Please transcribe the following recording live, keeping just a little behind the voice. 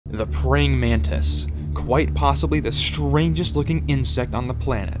the praying mantis. Quite possibly the strangest looking insect on the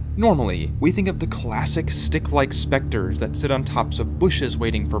planet. Normally, we think of the classic stick-like specters that sit on tops of bushes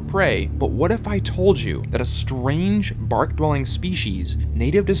waiting for prey, but what if I told you that a strange, bark-dwelling species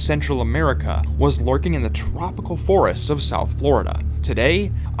native to Central America was lurking in the tropical forests of South Florida?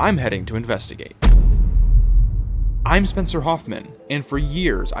 Today, I'm heading to investigate. I'm Spencer Hoffman, and for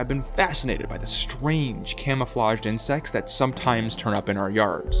years I've been fascinated by the strange camouflaged insects that sometimes turn up in our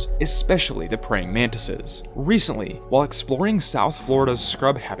yards, especially the praying mantises. Recently, while exploring South Florida's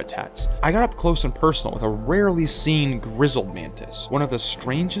scrub habitats, I got up close and personal with a rarely seen grizzled mantis, one of the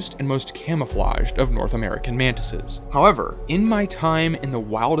strangest and most camouflaged of North American mantises. However, in my time in the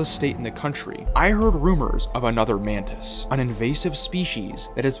wildest state in the country, I heard rumors of another mantis, an invasive species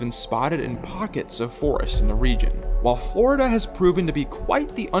that has been spotted in pockets of forest in the region. While Florida has proven to be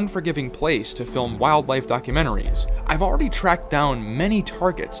quite the unforgiving place to film wildlife documentaries, I've already tracked down many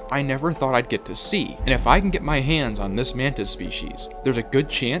targets I never thought I'd get to see, and if I can get my hands on this mantis species, there's a good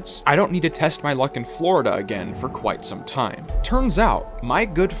chance I don't need to test my luck in Florida again for quite some time. Turns out, my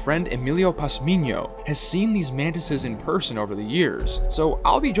good friend Emilio Pasmino has seen these mantises in person over the years, so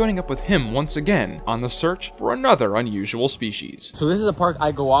I'll be joining up with him once again on the search for another unusual species. So this is a park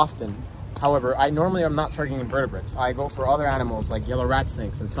I go often. However, I normally am not targeting invertebrates. I go for other animals like yellow rat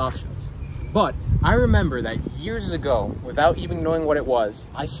snakes and soft shells. But I remember that years ago, without even knowing what it was,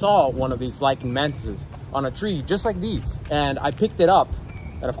 I saw one of these Lichen mantises on a tree just like these. And I picked it up.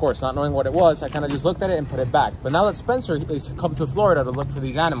 And of course, not knowing what it was, I kind of just looked at it and put it back. But now that Spencer has come to Florida to look for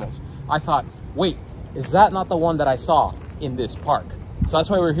these animals, I thought, wait, is that not the one that I saw in this park? So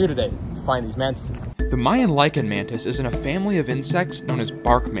that's why we're here today, to find these mantises. The Mayan lichen mantis is in a family of insects known as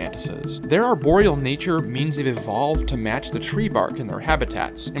bark mantises. Their arboreal nature means they've evolved to match the tree bark in their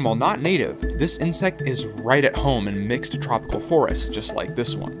habitats, and while not native, this insect is right at home in mixed tropical forests just like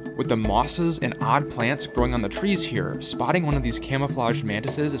this one. With the mosses and odd plants growing on the trees here, spotting one of these camouflaged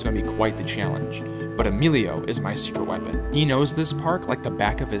mantises is going to be quite the challenge. But Emilio is my secret weapon. He knows this park like the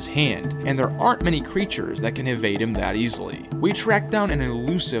back of his hand, and there aren't many creatures that can evade him that easily. We tracked down an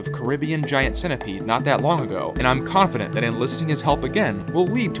elusive Caribbean giant centipede not that long ago, and I'm confident that enlisting his help again will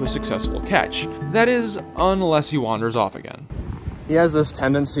lead to a successful catch. That is, unless he wanders off again. He has this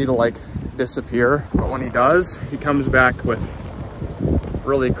tendency to disappear, but when he does, he comes back with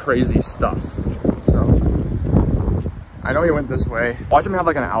really crazy stuff. So I know he went this way. Watch him have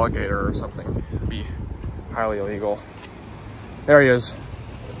like an alligator or something. It'd be highly illegal. There he is.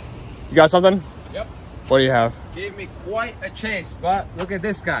 You got something? Yep. What do you have? Gave me quite a chase, but look at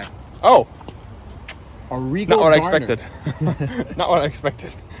this guy. Oh! A Regal Not what I Darner. expected. Not what I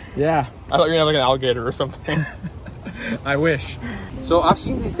expected. Yeah. I thought you were gonna have like an alligator or something. I wish. So I've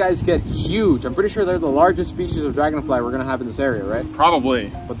seen these guys get huge. I'm pretty sure they're the largest species of dragonfly we're gonna have in this area, right?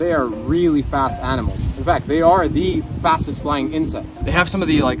 Probably. But they are really fast animals. In fact, they are the fastest flying insects. They have some of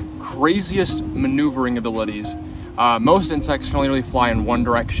the craziest maneuvering abilities. Most insects can only really fly in one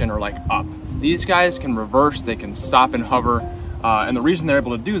direction or up. These guys can reverse, they can stop and hover. And the reason they're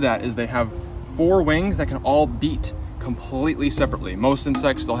able to do that is they have 4 wings that can all beat completely separately. Most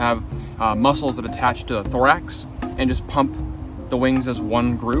insects, they'll have muscles that attach to the thorax and just pump the wings as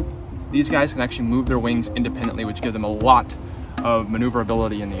one group. These guys can actually move their wings independently, which give them a lot of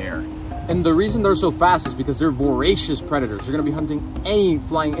maneuverability in the air. And the reason they're so fast is because they're voracious predators. They're gonna be hunting any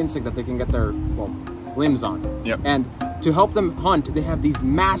flying insect that they can get their, limbs on. Yep. And to help them hunt, they have these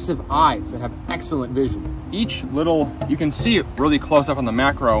massive eyes that have excellent vision. Each little, you can see it really close up on the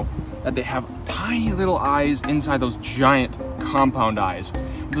macro, that they have tiny little eyes inside those giant compound eyes.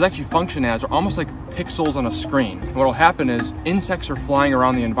 What those actually function as are almost like pixels on a screen. And what will happen is insects are flying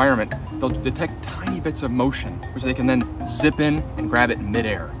around the environment. They'll detect tiny bits of motion, which they can then zip in and grab it in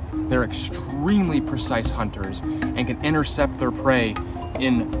midair. They're extremely precise hunters and can intercept their prey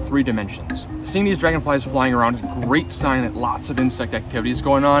in 3 dimensions. Seeing these dragonflies flying around is a great sign that lots of insect activity is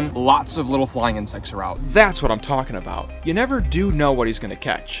going on. Lots of little flying insects are out. That's what I'm talking about. You never do know what he's gonna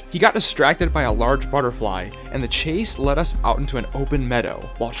catch. He got distracted by a large butterfly, and the chase led us out into an open meadow.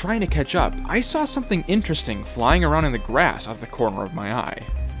 While trying to catch up, I saw something interesting flying around in the grass out of the corner of my eye.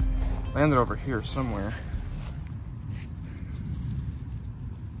 Landed over here somewhere.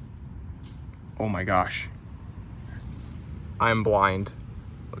 Oh my gosh. I'm blind.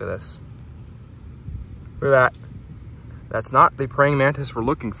 Look at this. Look at that. That's not the praying mantis we're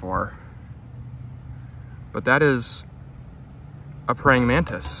looking for, but that is a praying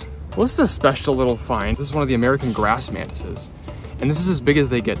mantis. Well, this is a special little find. This is one of the American grass mantises, and this is as big as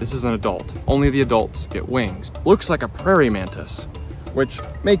they get. This is an adult. Only the adults get wings. Looks like a prairie mantis, which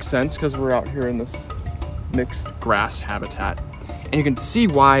makes sense because we're out here in this mixed grass habitat. And you can see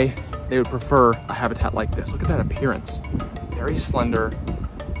why they would prefer a habitat like this. Look at that appearance. Very slender,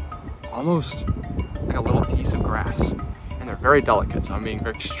 almost like a little piece of grass. And they're very delicate, so I'm being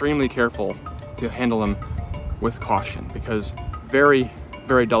extremely careful to handle them with caution because very,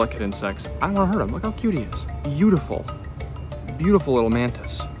 very delicate insects. I don't want to hurt them. Look how cute he is. Beautiful, beautiful little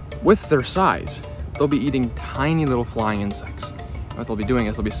mantis. With their size, they'll be eating tiny little flying insects. What they'll be doing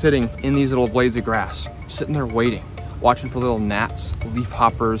is they'll be sitting in these little blades of grass, sitting there waiting, watching for little gnats, leaf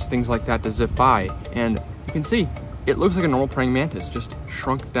hoppers, things like that to zip by. And you can see, it looks like a normal praying mantis, just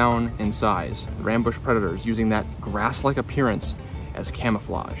shrunk down in size. They're ambush predators using that grass-like appearance as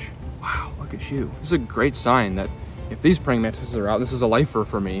camouflage. Wow, look at you. This is a great sign that if these praying mantises are out, this is a lifer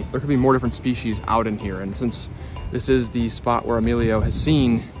for me, there could be more different species out in here. And since this is the spot where Emilio has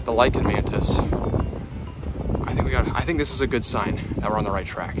seen the Lichen mantis, I think this is a good sign that we're on the right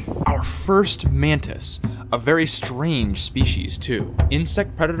track. Our first mantis, a very strange species too.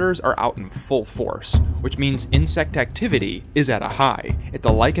 Insect predators are out in full force, which means insect activity is at a high. If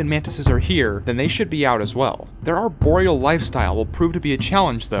the lichen mantises are here, then they should be out as well. Their arboreal lifestyle will prove to be a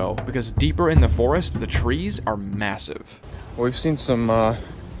challenge though, because deeper in the forest, the trees are massive. Well, we've seen some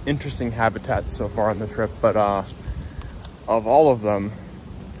interesting habitats so far on the trip, but of all of them,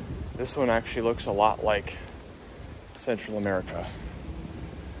 this one actually looks a lot like Central America.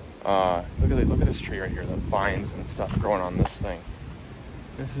 Look at this tree right here, the vines and stuff growing on this thing.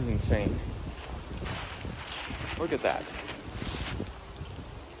 This is insane. Look at that.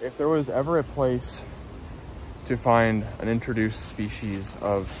 If there was ever a place to find an introduced species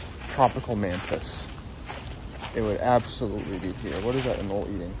of tropical mantis, it would absolutely be here. What is that animal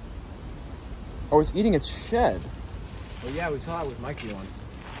eating? Oh, it's eating its shed. Well, yeah, we saw it with Mikey once.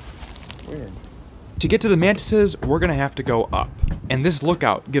 Weird. To get to the mantises, we're gonna have to go up, and this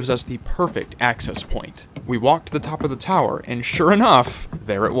lookout gives us the perfect access point. We walked to the top of the tower, and sure enough,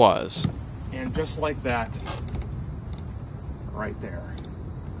 there it was. And just like that, right there.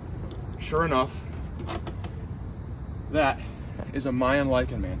 Sure enough, that is a Mayan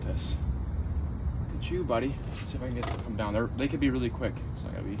lichen mantis. Look at you, buddy. Let's see if I can get them to come down. They could be really quick, so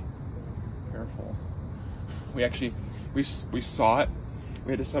I gotta be careful. We actually, we saw it.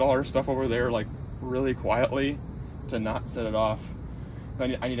 We had to set all our stuff over there, like, really quietly to not set it off. I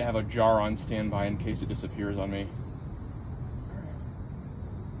need to have a jar on standby in case it disappears on me.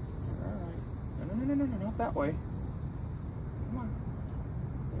 Alright. No, not that way. Come on.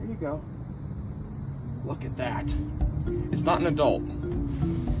 There you go. Look at that. It's not an adult.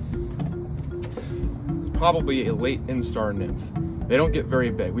 It's probably a late instar nymph. They don't get very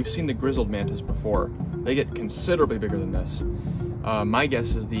big. We've seen the grizzled mantis before. They get considerably bigger than this. My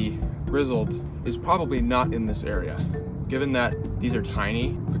guess is the grizzled is probably not in this area. Given that these are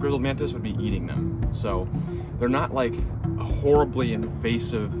tiny, the grizzled mantis would be eating them. So they're not like a horribly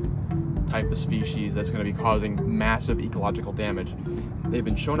invasive type of species that's going to be causing massive ecological damage. They've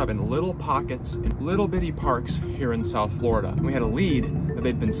been shown up in little pockets in little bitty parks here in South Florida. And we had a lead that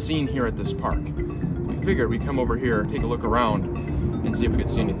they'd been seen here at this park. We figured we'd come over here, take a look around, and see if we could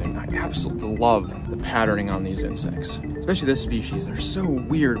see anything. I absolutely love the patterning on these insects. Especially this species. They're so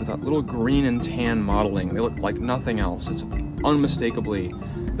weird with that little green and tan modeling. They look like nothing else. It's unmistakably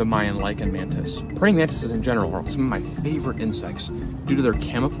the Mayan lichen mantis. Praying mantises in general are some of my favorite insects due to their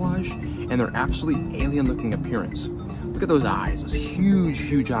camouflage and their absolutely alien-looking appearance. Look at those eyes. Those huge,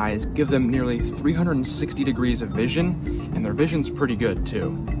 huge eyes give them nearly 360 degrees of vision, and their vision's pretty good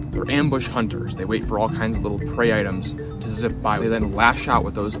too. They're ambush hunters. They wait for all kinds of little prey items to zip by. They then lash out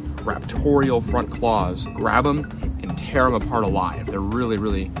with those raptorial front claws, grab them, and tear them apart alive. They're really,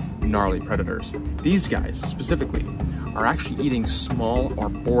 really gnarly predators. These guys, specifically, are actually eating small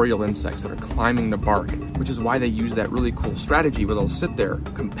arboreal insects that are climbing the bark, which is why they use that really cool strategy where they'll sit there,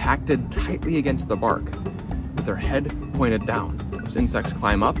 compacted tightly against the bark, with their head pointed down. Those insects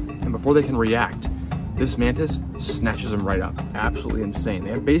climb up, and before they can react, this mantis snatches them right up. Absolutely insane.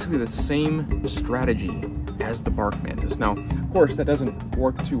 They have basically the same strategy as the bark mantis. Now, of course, that doesn't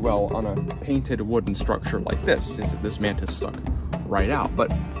work too well on a painted wooden structure like this. This mantis stuck right out. But,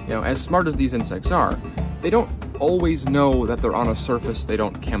 you know, as smart as these insects are, they don't always know that they're on a surface they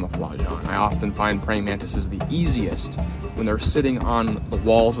don't camouflage on. I often find praying mantises the easiest when they're sitting on the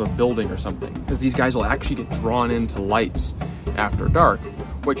walls of a building or something, because these guys will actually get drawn into lights after dark,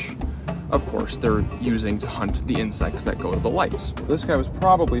 which of course they're using to hunt the insects that go to the lights. This guy was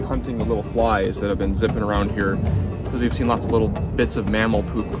probably hunting the little flies that have been zipping around here, because we've seen lots of little bits of mammal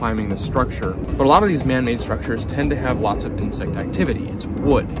poop climbing the structure. But a lot of these man-made structures tend to have lots of insect activity. It's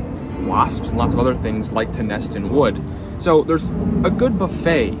wood. Wasps and lots of other things like to nest in wood. So there's a good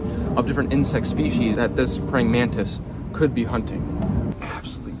buffet of different insect species that this praying mantis could be hunting.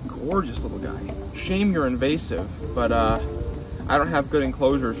 Absolutely gorgeous little guy. Shame you're invasive, but I don't have good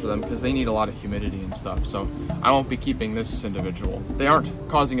enclosures for them because they need a lot of humidity and stuff, so I won't be keeping this individual. They aren't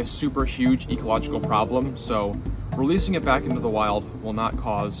causing a super huge ecological problem, so releasing it back into the wild will not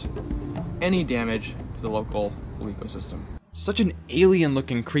cause any damage to the local ecosystem. Such an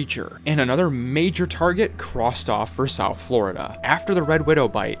alien-looking creature, and another major target crossed off for South Florida. After the red widow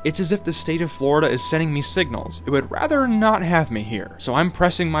bite, it's as if the state of Florida is sending me signals. It would rather not have me here, so I'm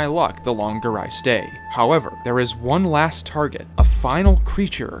pressing my luck the longer I stay. However, there is one last target, a final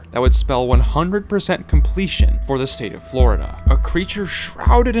creature that would spell 100% completion for the state of Florida. A creature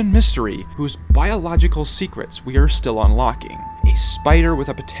shrouded in mystery whose biological secrets we are still unlocking. A spider with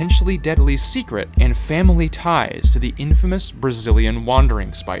a potentially deadly secret and family ties to the infamous Brazilian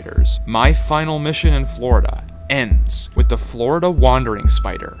wandering spiders. My final mission in Florida ends with the Florida wandering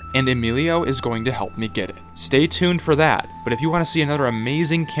spider, and Emilio is going to help me get it. Stay tuned for that, but if you want to see another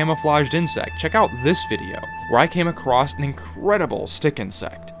amazing camouflaged insect, check out this video, where I came across an incredible stick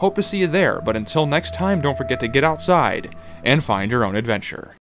insect. Hope to see you there, but until next time, don't forget to get outside and find your own adventure.